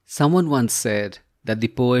Someone once said that the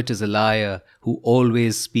poet is a liar who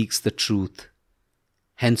always speaks the truth.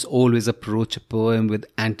 Hence, always approach a poem with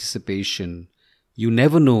anticipation. You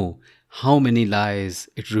never know how many lies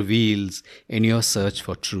it reveals in your search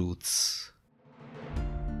for truths.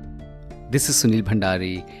 This is Sunil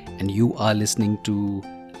Bhandari, and you are listening to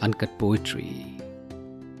Uncut Poetry.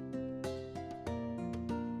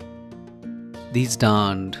 These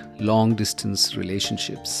darned long-distance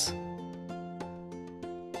relationships.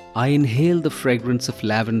 I inhale the fragrance of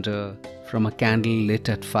lavender from a candle lit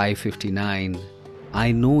at 5:59.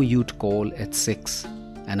 I know you'd call at 6,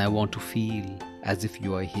 and I want to feel as if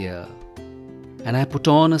you are here. And I put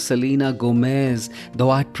on a Selena Gomez, though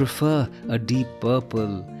I'd prefer a deep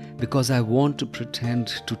purple, because I want to pretend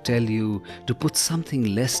to tell you to put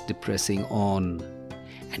something less depressing on.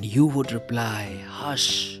 And you would reply,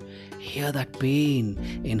 hush, hear that pain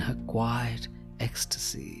in her quiet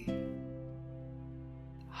ecstasy.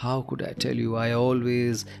 How could I tell you I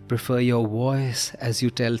always prefer your voice as you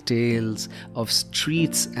tell tales of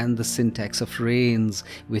streets and the syntax of rains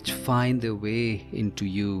which find their way into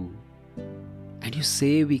you. And you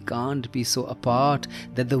say we can't be so apart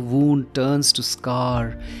that the wound turns to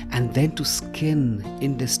scar and then to skin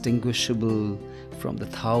indistinguishable from the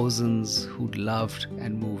thousands who'd loved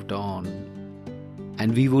and moved on.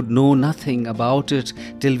 And we would know nothing about it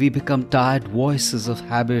till we become tired voices of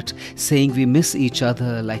habit, saying we miss each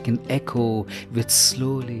other like an echo, which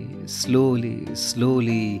slowly, slowly,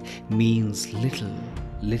 slowly means little,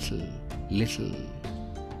 little, little.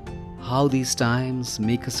 How these times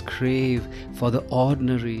make us crave for the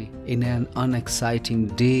ordinary in an unexciting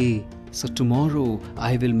day. So tomorrow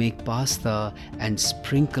I will make pasta and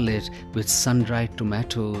sprinkle it with sun-dried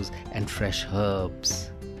tomatoes and fresh herbs.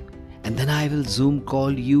 And then I will Zoom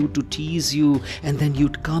call you to tease you, and then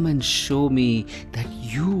you'd come and show me that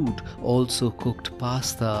you'd also cooked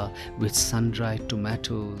pasta with sun-dried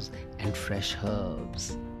tomatoes and fresh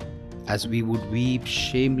herbs. As we would weep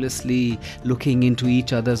shamelessly, looking into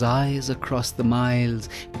each other's eyes across the miles,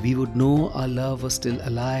 we would know our love was still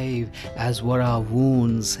alive, as were our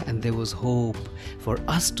wounds, and there was hope for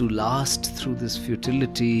us to last through this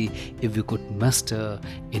futility if we could muster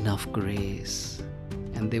enough grace.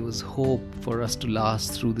 And there was hope for us to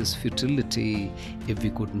last through this futility if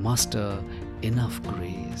we could muster enough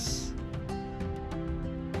grace.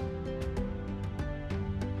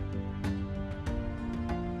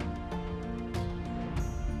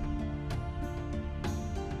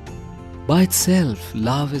 By itself,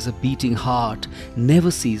 love is a beating heart,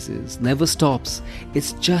 never ceases, never stops.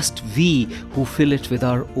 It's just we who fill it with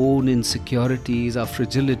our own insecurities, our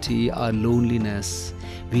fragility, our loneliness.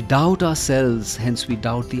 We doubt ourselves, hence we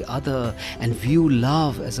doubt the other, and view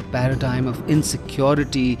love as a paradigm of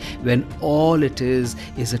insecurity when all it is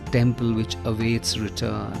a temple which awaits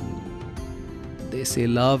return. They say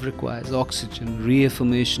love requires oxygen,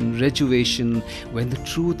 reaffirmation, rejuvenation, when the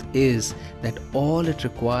truth is that all it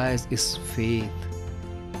requires is faith.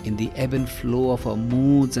 In the ebb and flow of our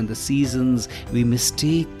moods and the seasons, we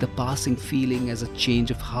mistake the passing feeling as a change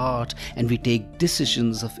of heart, and we take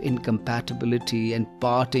decisions of incompatibility and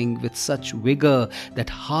parting with such vigor that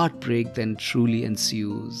heartbreak then truly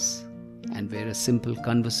ensues. And where a simple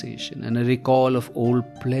conversation and a recall of old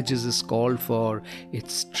pledges is called for,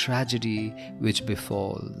 it's tragedy which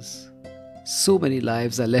befalls. So many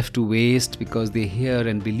lives are left to waste because they hear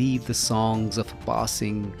and believe the songs of a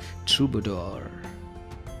passing troubadour.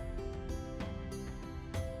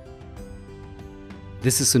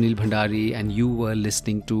 This is Sunil Bhandari, and you were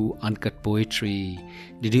listening to Uncut Poetry.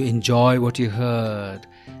 Did you enjoy what you heard?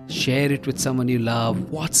 Share it with someone you love,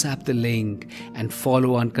 WhatsApp the link, and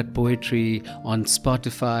follow Uncut Poetry on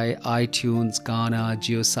Spotify, iTunes, Gaana,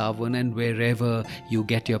 JioSaavn, and wherever you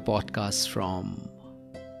get your podcasts from.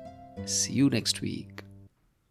 See you next week.